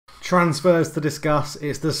Transfers to discuss.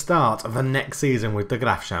 It's the start of the next season with the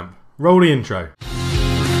Graafschap. Roll the intro.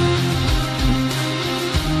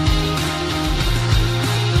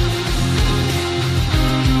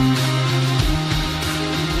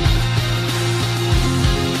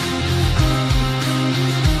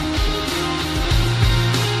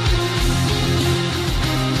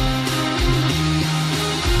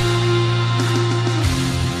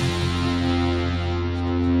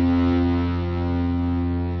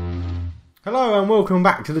 Hello and welcome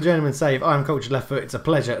back to the Journeyman Save. I'm Cultured Left Foot. It's a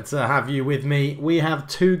pleasure to have you with me. We have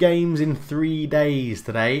 2 games in 3 days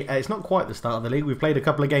today. It's not quite the start of the league. We've played a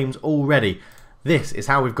couple of games already. This is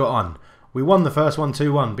how we've got on. We won the first one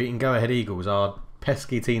 2-1, beating Go Ahead Eagles, our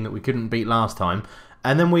pesky team that we couldn't beat last time.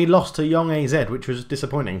 And then we lost to Young AZ, which was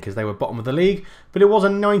disappointing because they were bottom of the league. But it was a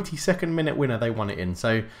 92nd minute winner they won it in.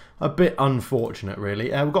 So a bit unfortunate, really.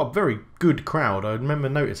 We've got a very good crowd. I remember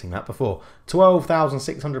noticing that before.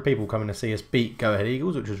 12,600 people coming to see us beat Go Ahead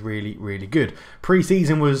Eagles, which was really, really good.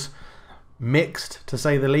 Pre-season was mixed, to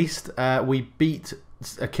say the least. We beat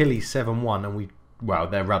Achilles 7-1 and well,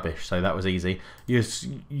 they're rubbish, so that was easy. Use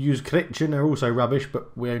Kritchen, they're also rubbish,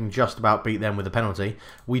 but we only just about beat them with a penalty.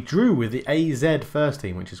 We drew with the AZ first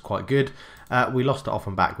team, which is quite good. We lost to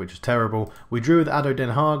Offenbach, which was terrible. We drew with ADO Den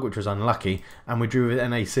Haag, which was unlucky. And we drew with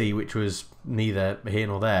NAC, which was neither here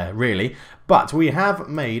nor there, really. But we have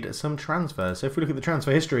made some transfers. So if we look at the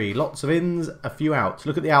transfer history, lots of ins, a few outs.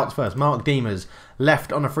 Look at the outs first. Mark Diemers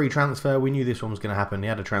left on a free transfer. We knew this one was going to happen. He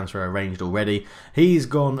had a transfer arranged already. He's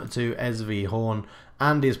gone to SV Horn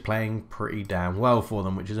and is playing pretty damn well for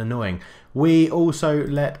them, which is annoying. We also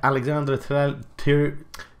let Alexander Tirili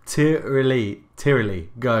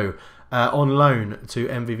go on loan to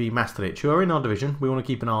MVV Maastricht, who are in our division. We want to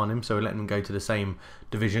keep an eye on him, so we're letting him go to the same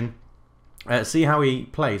division. See how he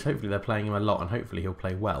plays. Hopefully they're playing him a lot, and hopefully he'll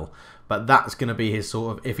play well. But that's going to be his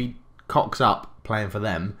sort of, if he cocks up playing for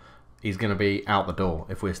them, he's going to be out the door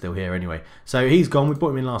if we're still here anyway. So he's gone. We bought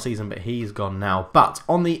him in last season, but he's gone now. But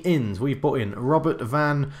on the ins, we've bought in Robert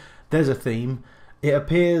Van. There's a theme. It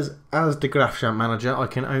appears as the Graafschap manager, I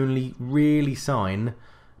can only really sign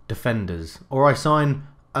defenders. Or I sign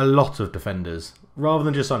a lot of defenders. Rather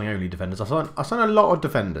than just signing only defenders, I sign a lot of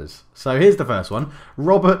defenders. So here's the first one.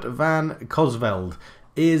 Robert Van Kosveld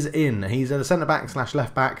is in. He's a centre-back /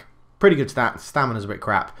 left-back. Pretty good stats. Stamina's a bit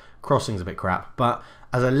crap. Crossing's a bit crap. But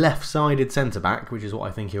as a left-sided centre-back, which is what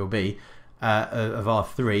I think he'll be, of our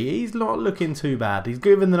 3, he's not looking too bad. He's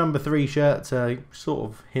given the number 3 shirt to sort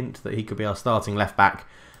of hint that he could be our starting left-back.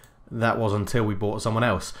 That was until we bought someone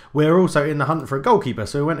else. We're also in the hunt for a goalkeeper,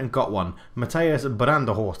 so we went and got one. Matthias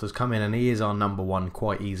Branderhorst has come in and he is our number 1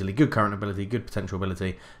 quite easily. Good current ability, good potential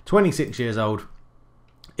ability. 26 years old,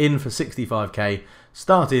 in for 65k.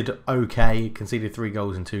 Started okay, conceded 3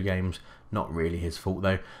 goals in 2 games. Not really his fault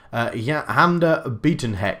though. Hamda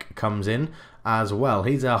Bietenheck comes in as well.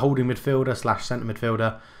 He's a holding midfielder / centre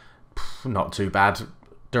midfielder. Not too bad.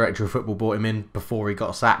 Director of Football brought him in before he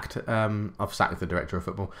got sacked. I've sacked the Director of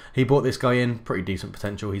Football. He brought this guy in, pretty decent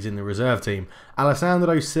potential. He's in the reserve team.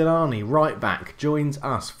 Alessandro Sirani, right back, joins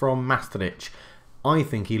us from Maastricht. I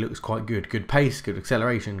think he looks quite good. Good pace, good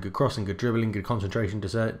acceleration, good crossing, good dribbling, good concentration,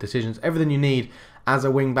 decisions. Everything you need as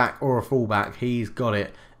a wing back or a full back, he's got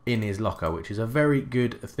it in his locker, which is a very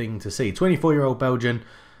good thing to see. 24-year-old Belgian,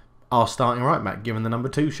 our starting right back, given the number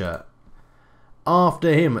 2 shirt.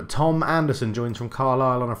 After him, Tom Anderson joins from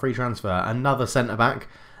Carlisle on a free transfer. Another centre-back.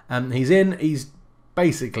 He's in. He's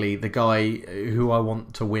basically the guy who I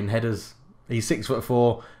want to win headers. He's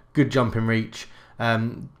 6'4", good jumping reach,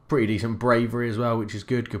 pretty decent bravery as well, which is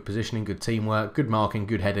good. Good positioning, good teamwork, good marking,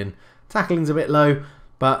 good heading. Tackling's a bit low,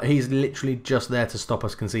 but he's literally just there to stop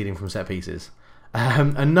us conceding from set pieces.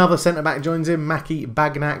 Another centre-back joins him. Maki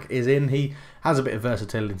Bagnak is in. He has a bit of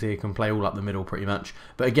versatility. He can play all up the middle pretty much.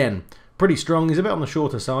 But again, pretty strong. He's a bit on the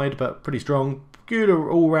shorter side, but pretty strong. Good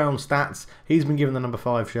all-round stats. He's been given the number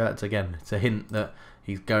 5 shirt. Again, it's a hint that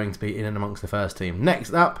he's going to be in and amongst the first team.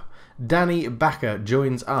 Next up, Danny Bakker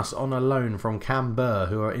joins us on a loan from Cambuur,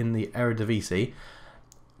 who are in the Eredivisie.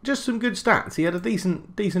 Just some good stats. He had a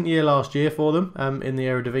decent year last year for them in the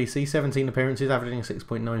Eredivisie. 17 appearances, averaging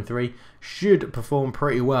 6.93. Should perform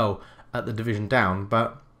pretty well at the division down,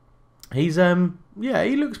 but he's yeah,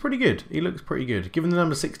 he looks pretty good. He looks pretty good. Given the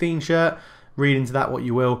number 16 shirt, read into that what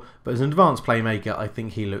you will. But as an advanced playmaker, I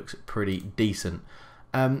think he looks pretty decent.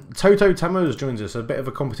 Toto Tamouz joins us. A bit of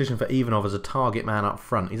a competition for Ivanov as a target man up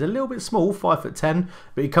front. He's a little bit small, 5'10",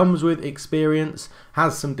 but he comes with experience,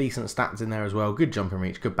 has some decent stats in there as well. Good jumping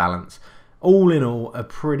reach, good balance. All in all, a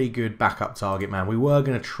pretty good backup target man. We were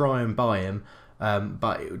going to try and buy him,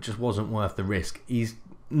 but it just wasn't worth the risk. He's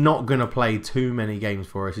not going to play too many games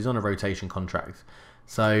for us. He's on a rotation contract.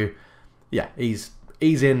 So, yeah, he's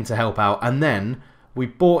in to help out. And then we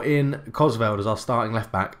bought in Cosveld as our starting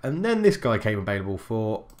left-back. And then this guy came available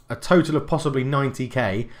for a total of possibly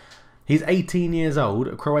 90k. He's 18 years old,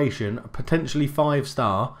 a Croatian, potentially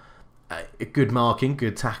 5-star. Good marking,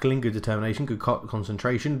 good tackling, good determination, good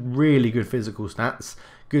concentration, really good physical stats,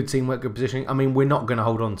 good teamwork, good positioning. I mean, we're not going to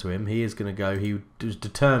hold on to him. He is going to go. He was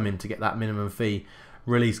determined to get that minimum fee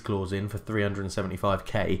release clause in for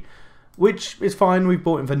 375k, which is fine. We've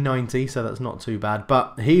bought him for 90, so that's not too bad.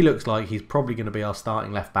 But he looks like he's probably going to be our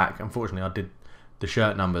starting left back. Unfortunately, I did the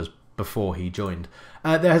shirt numbers before he joined.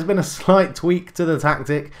 There has been a slight tweak to the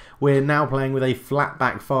tactic. We're now playing with a flat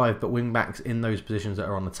back 5, but wing backs in those positions that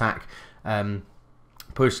are on attack.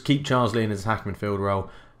 Keep Charsley in his attacking midfield role.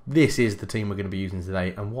 This is the team we're going to be using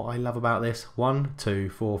today. And what I love about this, 1, 2,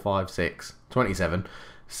 4, 5, 6, 27,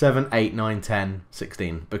 7, 8, 9, 10,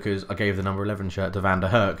 16. Because I gave the number 11 shirt to Van der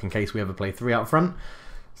Herk in case we ever play 3 up front.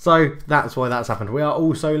 So that's why that's happened. We are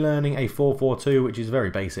also learning a 4-4-2, which is very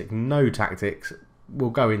basic. No tactics. We'll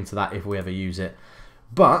go into that if we ever use it.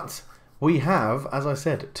 But we have, as I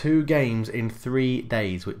said, 2 games in 3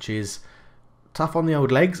 days, which is tough on the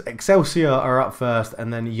old legs. Excelsior are up first,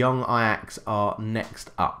 and then Young Ajax are next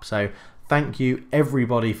up. So thank you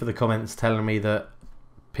everybody for the comments telling me that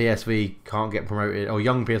PSV can't get promoted, or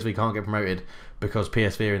Young PSV can't get promoted because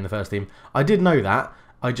PSV are in the first team. I did know that.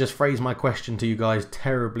 I just phrased my question to you guys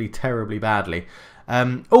terribly, terribly badly.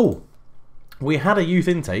 We had a youth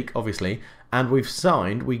intake, obviously, and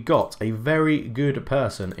we got a very good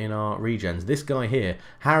person in our regens. This guy here,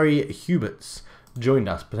 Harry Huberts, joined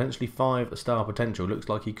us. Potentially 5-star potential. Looks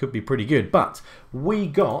like he could be pretty good. But we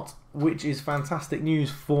got, which is fantastic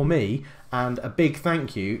news for me, and a big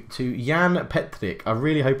thank you to Jan Petrik. I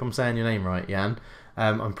really hope I'm saying your name right, Jan.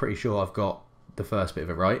 I'm pretty sure I've got the first bit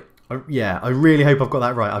of it right. Yeah, I really hope I've got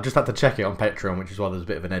that right. I've just had to check it on Patreon, which is why there's a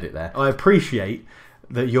bit of an edit there. I appreciate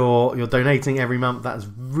that you're donating every month. That's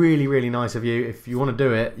really, really nice of you. If you want to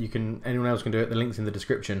do it, you can. Anyone else can do it. The link's in the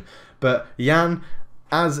description. But Jan,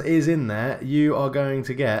 as is in there, you are going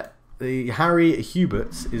to get the Harry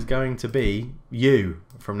Huberts is going to be you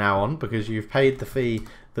from now on, because you've paid the fee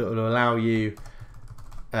that will allow you.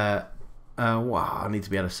 Wow, I need to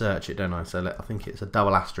be able to search it, don't I? So I think it's a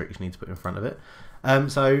double asterisk you need to put in front of it.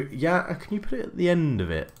 So yeah, can you put it at the end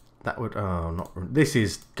of it? That would, oh, not, this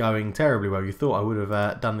is going terribly well. You thought I would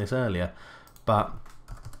have done this earlier, but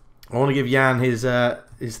I want to give Jan his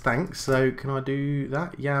thanks. So can I do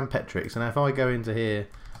that? Jan Petrix. And if I go into here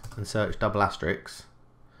and search double asterisks,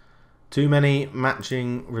 too many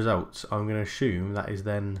matching results. I'm going to assume that is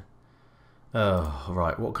then, oh,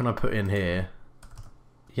 right. What can I put in here?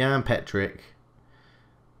 Jan Petrick,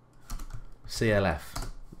 CLF.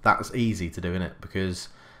 That's easy to do, isn't it? Because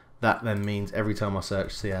that then means every time I search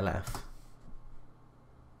CLF.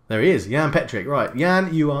 There he is, Jan Petrick. Right,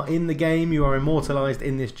 Jan, you are in the game. You are immortalised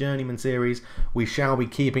in this Journeyman series. We shall be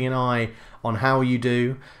keeping an eye on how you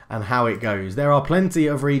do and how it goes. There are plenty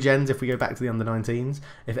of regens if we go back to the under-19s.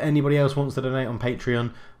 If anybody else wants to donate on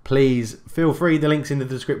Patreon, please feel free. The link's in the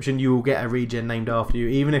description. You will get a regen named after you.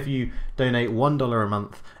 Even if you donate $1 a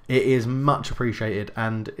month, it is much appreciated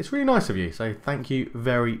and it's really nice of you. So thank you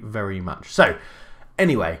very, very much. So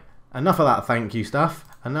anyway, enough of that thank you stuff.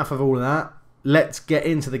 Enough of all of that. Let's get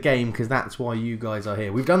into the game, because that's why you guys are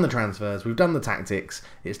here. We've done the transfers, we've done the tactics.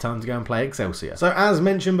 It's time to go and play Excelsior. So as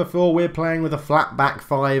mentioned before, we're playing with a flat back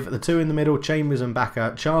 5. The 2 in the middle, Chambers and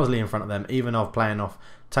Bakker. Charsley in front of them. Ivanov playing off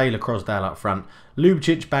Taylor Crosdale up front.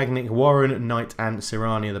 Lubcic, Bagnik, Warren, Knight and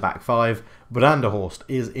Sirani in the back 5. Branderhorst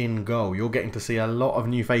is in goal. You're getting to see a lot of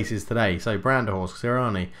new faces today. So Branderhorst,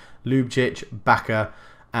 Sirani, Lubcic, Bakker.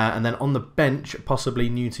 And then on the bench, possibly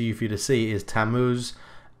new to you for you to see, is Tamuz.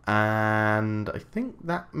 And I think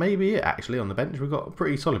that may be it, actually. On the bench, we've got a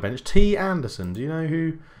pretty solid bench. T. Anderson, do you know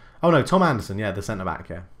who? Oh no, Tom Anderson, yeah, the centre-back,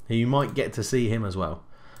 yeah. You might get to see him as well.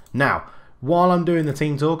 Now, while I'm doing the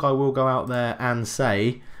team talk, I will go out there and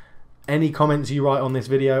say, any comments you write on this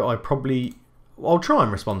video, I'll try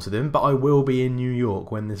and respond to them, but I will be in New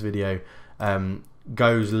York when this video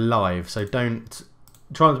goes live. So don't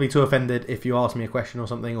try not to be too offended if you ask me a question or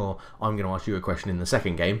something, or I'm going to ask you a question in the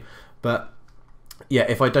second game. But yeah,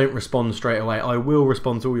 if I don't respond straight away, I will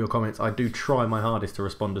respond to all your comments. I do try my hardest to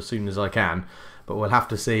respond as soon as I can, but we'll have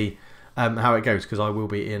to see how it goes, because I will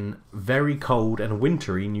be in very cold and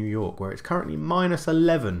wintry New York, where it's currently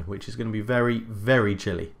 -11, which is going to be very, very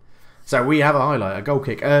chilly. So we have a highlight, a goal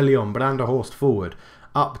kick early on, Branderhorst forward,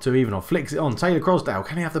 up to Ivanov, flicks it on, Taylor Crosdale,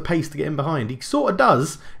 can he have the pace to get in behind? He sort of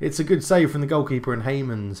does. It's a good save from the goalkeeper, and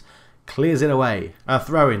Heyman's clears it away. A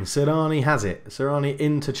throw-in. Sirani has it. Sirani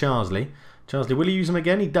into Charsley. Charsley, will he use him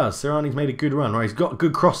again? He does. Sirani's made a good run. Right, he's got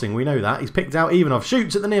good crossing. We know that. He's picked out Ivanov.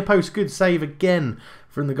 Shoots at the near post. Good save again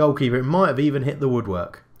from the goalkeeper. It might have even hit the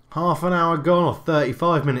woodwork. Half an hour gone, or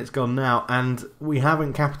 35 minutes gone now, and we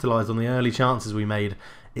haven't capitalised on the early chances we made.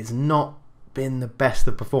 It's not been the best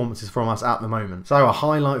of performances from us at the moment. So a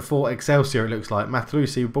highlight for Excelsior, it looks like.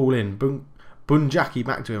 Matrusi, ball in. Bunjaki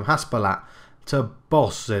back to him. Haspalat to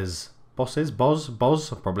Bosses. Boz,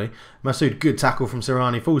 probably. Masood, good tackle from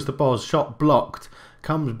Sirani. Falls to Boz. Shot blocked.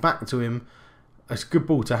 Comes back to him. It's a good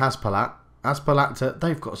ball to Haspalat.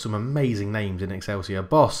 They've got some amazing names in Excelsior.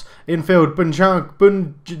 Boss, infield,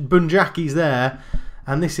 Bunjaki's there.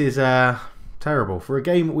 And this is terrible. For a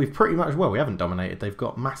game that we've pretty much, well, we haven't dominated. They've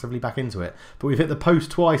got massively back into it. But we've hit the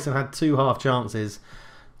post twice and had 2 half chances.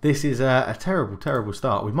 This is a terrible, terrible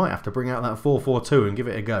start. We might have to bring out that 4-4-2 and give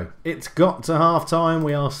it a go. It's got to half-time.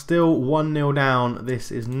 We are still 1-0 down.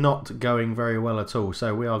 This is not going very well at all.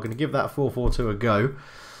 So we are going to give that 4-4-2 a go.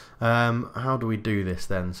 How do we do this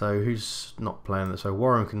then? So who's not playing? So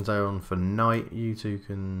Warren can go on for Knight. You two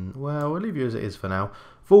can... Well, we'll leave you as it is for now.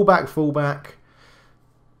 Fullback.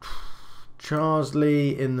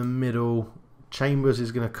 Charsley in the middle. Chambers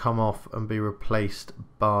is going to come off and be replaced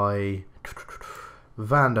by...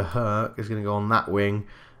 Van der Herk is going to go on that wing.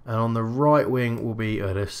 And on the right wing will be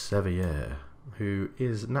Sevier, who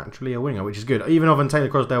is naturally a winger, which is good. Ivanov and Taylor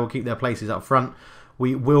Crosdale will keep their places up front.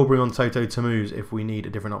 We will bring on Toto Tamuz if we need a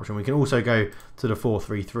different option. We can also go to the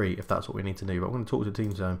 4-3-3 if that's what we need to do. But I'm going to talk to the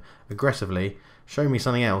team zone aggressively. Show me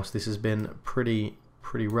something else. This has been pretty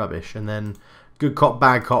rubbish. And then good cop,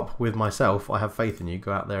 bad cop with myself. I have faith in you.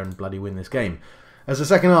 Go out there and bloody win this game. As the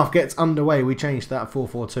second half gets underway, we change that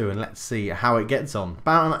 4-4-2 and let's see how it gets on.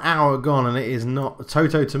 About an hour gone and it is not...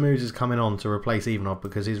 Toto Tamuz is coming on to replace Ivanov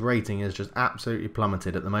because his rating is just absolutely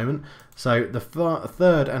plummeted at the moment. So the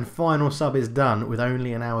third and final sub is done with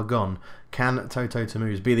only an hour gone. Can Toto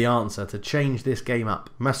Tamuz be the answer to change this game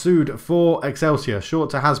up? Masood for Excelsior,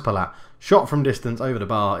 short to Haspalat. Shot from distance over the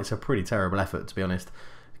bar. It's a pretty terrible effort, to be honest.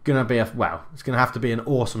 Gonna be it's gonna have to be an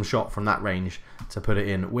awesome shot from that range to put it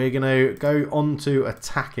in. We're gonna go on to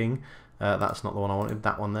attacking. That's not the one I wanted.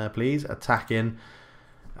 That one there, please. Attacking.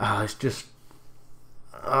 It's just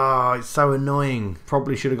it's so annoying.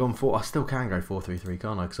 Probably should have gone for. I still can go 4-3-3,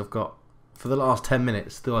 can't I? Because I've got for the last 10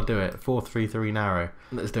 minutes. Still, I do it 4-3-3 narrow.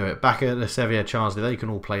 Let's do it. Back at the Sevier Charsley. They can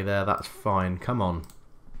all play there. That's fine. Come on.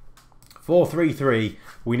 4-3-3.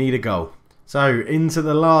 We need a goal. So, into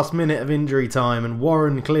the last minute of injury time, and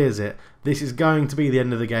Warren clears it. This is going to be the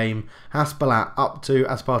end of the game. Haspalat up to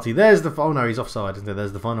Asparti. There's the... Oh, no, he's offside.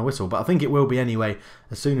 There's the final whistle. But I think it will be anyway,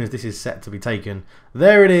 as soon as this is set to be taken.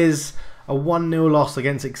 There it is. A 1-0 loss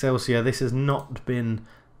against Excelsior. This has not been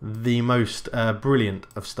the most brilliant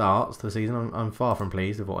of starts to the season. I'm far from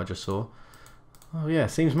pleased with what I just saw. Oh, yeah,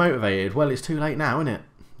 seems motivated. Well, it's too late now, isn't it?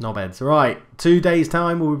 Knobheads. Right, 2 days'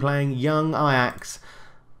 time, we'll be playing Young Ajax.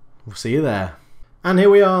 We'll see you there. And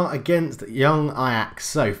here we are against Young Ajax.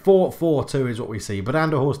 So 4-4-2 is what we see.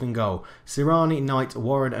 Badander Horst in goal. Sirani, Knight,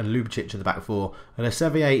 Warren and Lubcic at the back four. And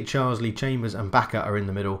Sevier, Charsley, Chambers and Baka are in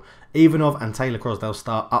the middle. Ivanov and Taylor Crosdale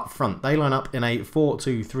start up front. They line up in a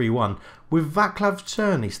 4-2-3-1 with Vaclav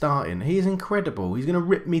Černý starting. He is incredible. He's going to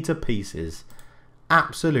rip me to pieces.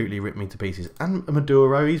 Absolutely rip me to pieces. And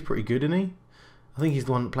Maduro, he's pretty good, isn't he? I think he's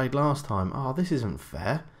the one that played last time. Oh, this isn't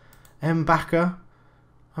fair. Baka.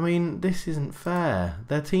 I mean, this isn't fair.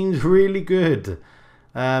 Their team's really good.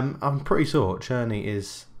 I'm pretty sure Černý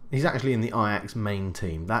is... He's actually in the Ajax main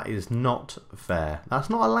team. That is not fair. That's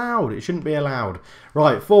not allowed. It shouldn't be allowed.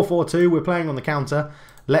 Right, 4-4-2. We're playing on the counter.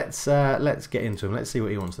 Let's get into him. Let's see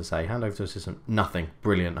what he wants to say. Hand over to assistant. Nothing.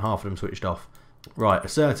 Brilliant. Half of them switched off. Right,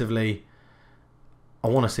 assertively, I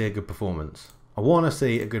want to see a good performance. I want to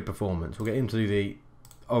see a good performance. We'll get into the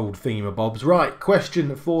old thingamabobs. Right,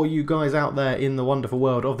 question for you guys out there in the wonderful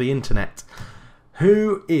world of the internet.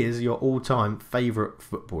 Who is your all-time favourite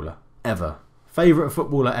footballer ever? Favourite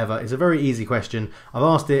footballer ever? It's a very easy question. I've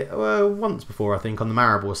asked it once before, I think, on the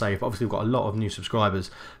Maribor save. But obviously, we've got a lot of new subscribers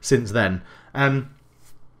since then.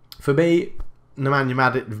 For me, Nemanja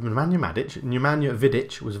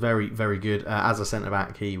Vidic was very, very good. As a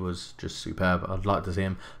centre-back, he was just superb. I'd like to see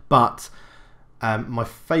him. But my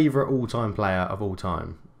favourite all-time player of all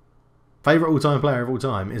time.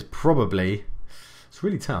 Is probably... It's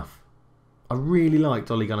really tough. I really liked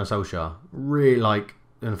Ole Gunnar Solskjaer. Really like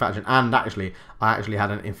infatuation. And actually, I actually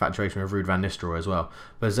had an infatuation with Ruud van Nistelrooy as well.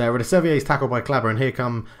 But Radicevier's tackled by Klabber, and here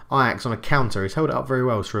come Ajax on a counter. He's held it up very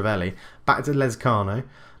well, Sravelli. Back to Lescano.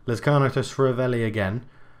 Lescano to Sravelli again.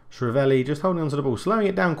 Shrivelli just holding onto the ball, slowing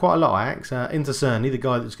it down quite a lot, Ajax. Into Cerny, the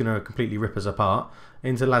guy that's going to completely rip us apart.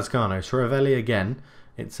 Into Lazcano. Shrivelli again.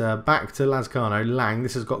 It's back to Lazcano. Lang,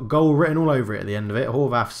 this has got goal written all over it at the end of it.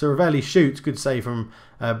 Horvath. Shrivelli shoots. Good save from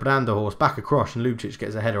Branderhorst. Back across, and Lubcic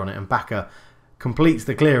gets a header on it. And Bakker completes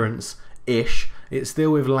the clearance-ish. It's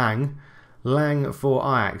still with Lang. Lang for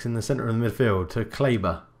Ajax in the centre of the midfield to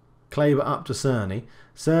Kleber. Kleber up to Cerny.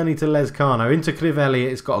 Cerny to Lazcano. Into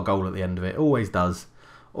Crivelli. It's got a goal at the end of it. Always does.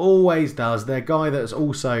 Always does. Their guy that's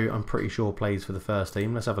also, I'm pretty sure, plays for the first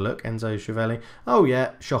team. Let's have a look. Enzo Shrivelli. Oh,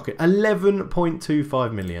 yeah. Shocking.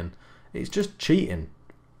 11.25 million. It's just cheating.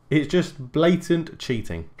 It's just blatant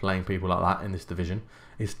cheating, playing people like that in this division.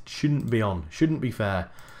 It shouldn't be on. Shouldn't be fair.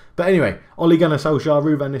 But anyway, Ole Gunnar Solskjaer,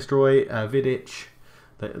 Ruud van Nistelrooy, Vidic.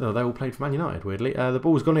 They all played for Man United, weirdly. The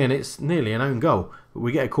ball's gone in. It's nearly an own goal. But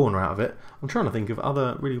we get a corner out of it. I'm trying to think of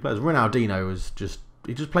other really good players. Ronaldinho was just...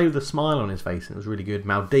 He just played with a smile on his face, and it was really good.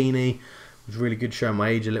 Maldini was really good, showing my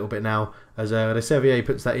age a little bit now. As Resevier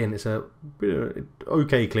puts that in, it's a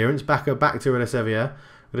okay clearance. Back to Resevier.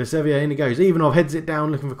 Resevier, in he goes. Ivanov heads it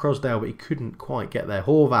down, looking for Crosdale, but he couldn't quite get there.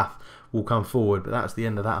 Horvath will come forward, but that's the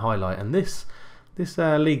end of that highlight. And this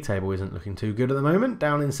league table isn't looking too good at the moment.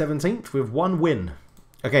 Down in 17th with 1 win.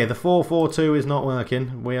 Okay, the 4-4-2 is not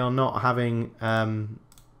working. We are not having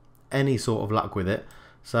any sort of luck with it.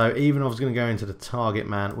 So Ivanov's going to go into the target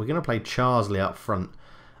man. We're going to play Charsley up front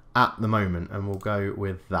at the moment, and we'll go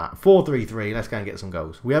with that. 4-3-3, let's go and get some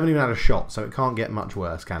goals. We haven't even had a shot, so it can't get much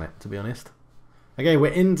worse, can it, to be honest? Okay,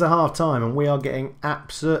 we're into half-time, and we are getting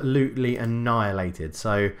absolutely annihilated.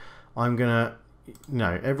 So I'm going to...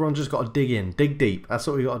 No, everyone's just got to dig in, dig deep. That's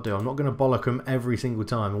what we've got to do. I'm not going to bollock them every single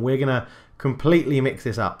time, and we're going to completely mix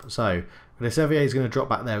this up. So Resevier is going to drop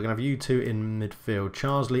back there. We're going to have you two in midfield.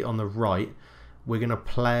 Charsley on the right. We're going to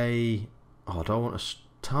play... Oh, do I want a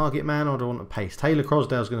target man or do I want a pace? Taylor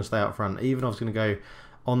Crosdale's going to stay up front. Ivanov's going to go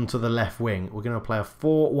onto the left wing. We're going to play a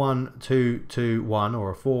 4-1-2-2-1 or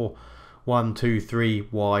a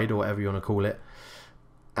 4-1-2-3 wide or whatever you want to call it.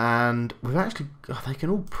 And we've actually... Oh, they can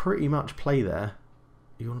all pretty much play there.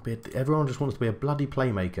 You want to be everyone just wants to be a bloody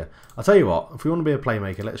playmaker. I'll tell you what, if we want to be a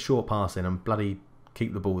playmaker, let's short pass in and bloody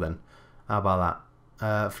keep the ball then. How about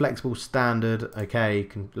that? Flexible standard. Okay,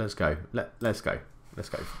 let's go. Let's go. Let's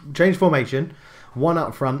go. Change formation. 1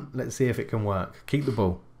 up front. Let's see if it can work. Keep the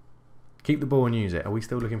ball. Keep the ball and use it. Are we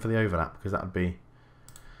still looking for the overlap? Because that would be...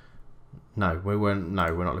 No, we weren't.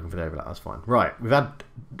 No, we're not looking for the overlap. That's fine. Right, we've had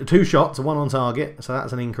 2 shots, 1 on target, so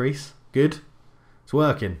that's an increase. Good. It's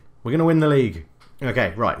working. We're going to win the league.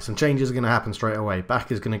 Okay, right, some changes are going to happen straight away.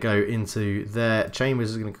 Back is going to go into there.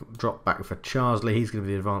 Chambers is going to drop back for Charsley. He's going to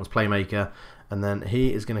be the advanced playmaker. And then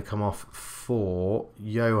he is going to come off for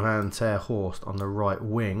Johan ter Horst on the right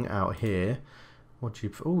wing out here. What do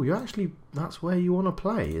you... Oh, you actually... That's where you want to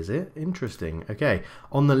play, is it? Interesting. Okay,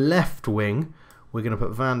 on the left wing, we're going to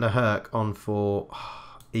put Van der Herk on for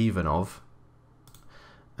Ivanov.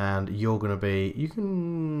 And you're going to be... You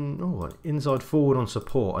can... Oh, inside forward on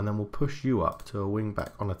support. And then we'll push you up to a wing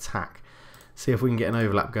back on attack. See if we can get an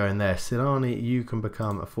overlap going there. Sirani, you can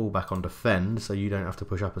become a fullback on defend. So you don't have to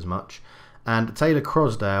push up as much. And Taylor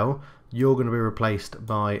Crosdale, you're going to be replaced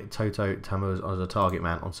by Toto Tamuz as a target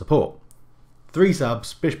man on support. 3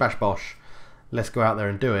 subs, bish bash bosh. Let's go out there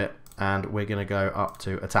and do it. And we're going to go up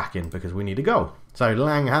to attacking because we need a goal. So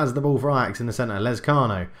Lang has the ball for Ajax in the centre.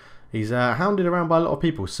 Lescano. He's hounded around by a lot of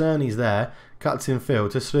people. Cerny's there. Cuts in field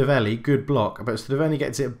to Strivelli. Good block. But Strivelli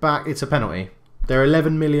gets it back. It's a penalty. Their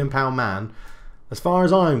 £11 million man, as far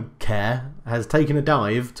as I care, has taken a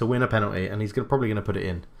dive to win a penalty. And he's probably going to put it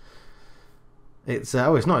in. It's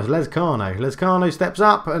oh, it's not. It's Lescano. Lescano steps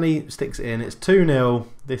up and he sticks it in. It's 2-0.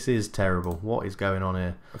 This is terrible. What is going on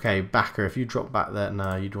here? Okay, Bakker, if you drop back there,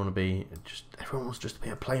 no, you'd want to be just. Everyone wants just to be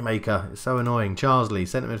a playmaker. It's so annoying. Charsley,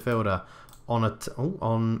 centre midfielder,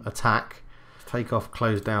 on attack. Take off,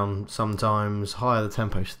 close down sometimes. Higher the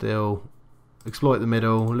tempo still. Exploit the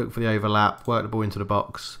middle. Look for the overlap. Work the ball into the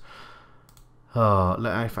box. Oh,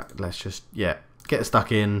 in fact, let's just get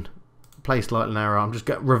stuck in. Play slightly narrow. I'm just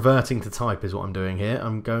reverting to type is what I'm doing here.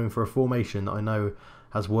 I'm going for a formation that I know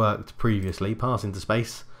has worked previously. Pass into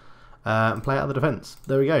space and play out of the defence.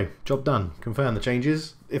 There we go. Job done. Confirm the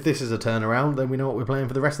changes. If this is a turnaround, then we know what we're playing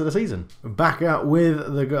for the rest of the season. Back out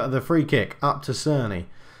with the free kick up to Cerny.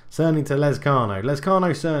 Cerny to Lescano.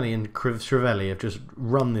 Lescano, Cerny and Strivelli have just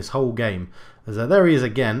run this whole game. As there he is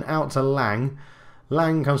again. Out to Lang.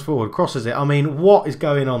 Lang comes forward. Crosses it. I mean, what is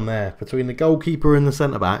going on there between the goalkeeper and the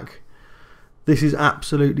centre-back? This is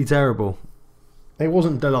absolutely terrible. It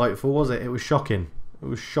wasn't delightful, was it? It was shocking. It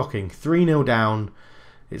was shocking. 3-0 down.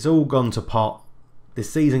 It's all gone to pot.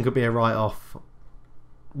 This season could be a write-off.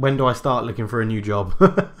 When do I start looking for a new job?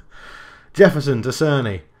 Jefferson to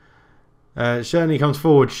Cerny. Cerny comes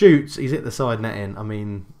forward, shoots. He's hit the side netting. I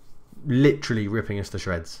mean, literally ripping us to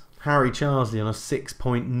shreds. Harry Charsley on a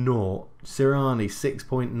 6.0. Sirani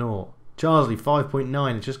 6.0. Charsley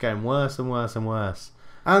 5.9. It's just getting worse and worse and worse.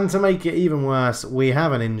 And to make it even worse, we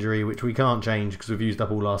have an injury which we can't change because we've used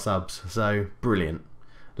up all our subs. So, brilliant.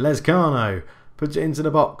 Lescano puts it into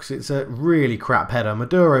the box. It's a really crap header.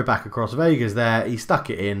 Maduro back across. Vega's there. He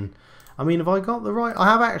stuck it in. I mean, have I got the right... I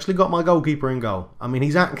have actually got my goalkeeper in goal. I mean,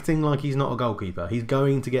 he's acting like he's not a goalkeeper. He's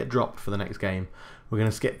going to get dropped for the next game. We're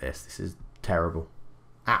going to skip this. This is terrible.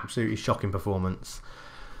 Absolutely shocking performance.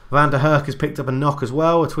 Van der Herk has picked up a knock as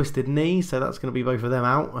well, a twisted knee, so that's going to be both of them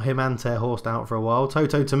out. Him and Ter Horst out for a while.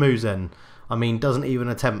 Toto Tamuzen, I mean, doesn't even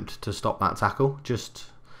attempt to stop that tackle. Just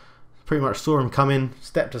pretty much saw him come in,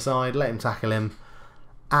 stepped aside, let him tackle him.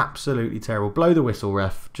 Absolutely terrible. Blow the whistle,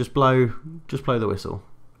 ref. Just blow the whistle.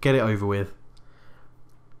 Get it over with.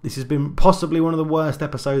 This has been possibly one of the worst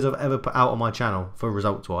episodes I've ever put out on my channel for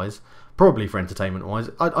results-wise. Probably for entertainment-wise.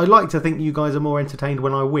 I'd like to think you guys are more entertained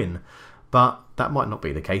when I win. But that might not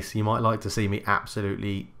be the case. You might like to see me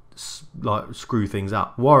absolutely screw things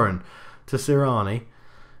up. Warren to Sirani.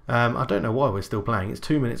 I don't know why we're still playing. It's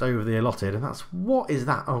 2 minutes over the allotted. And that's... What is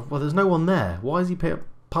that? Oh, well, there's no one there. Why is he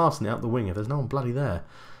passing it up the wing if there's no one bloody there?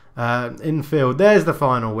 Infield. There's the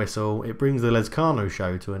final whistle. It brings the Lescano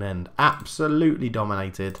show to an end. Absolutely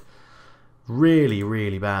dominated. Really,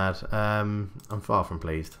 really bad. I'm far from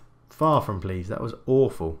pleased. Far from pleased. That was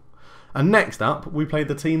awful. And next up, we played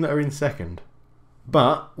the team that are in second.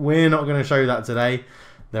 But we're not going to show that today.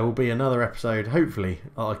 There will be another episode. Hopefully,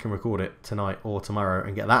 I can record it tonight or tomorrow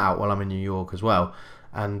and get that out while I'm in New York as well.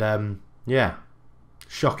 And yeah,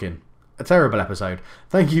 shocking. A terrible episode.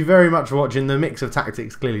 Thank you very much for watching. The mix of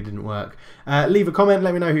tactics clearly didn't work. Leave a comment.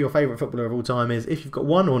 Let me know who your favourite footballer of all time is. If you've got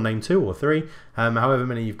one, or name 2 or 3. However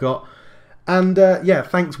many you've got. And yeah,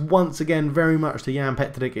 thanks once again very much to Jan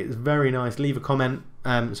Petrick. It's very nice. Leave a comment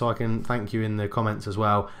so I can thank you in the comments as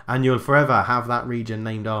well. And you'll forever have that region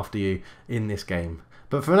named after you in this game.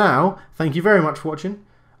 But for now, thank you very much for watching.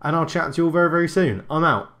 And I'll chat to you all very, very soon. I'm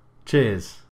out. Cheers.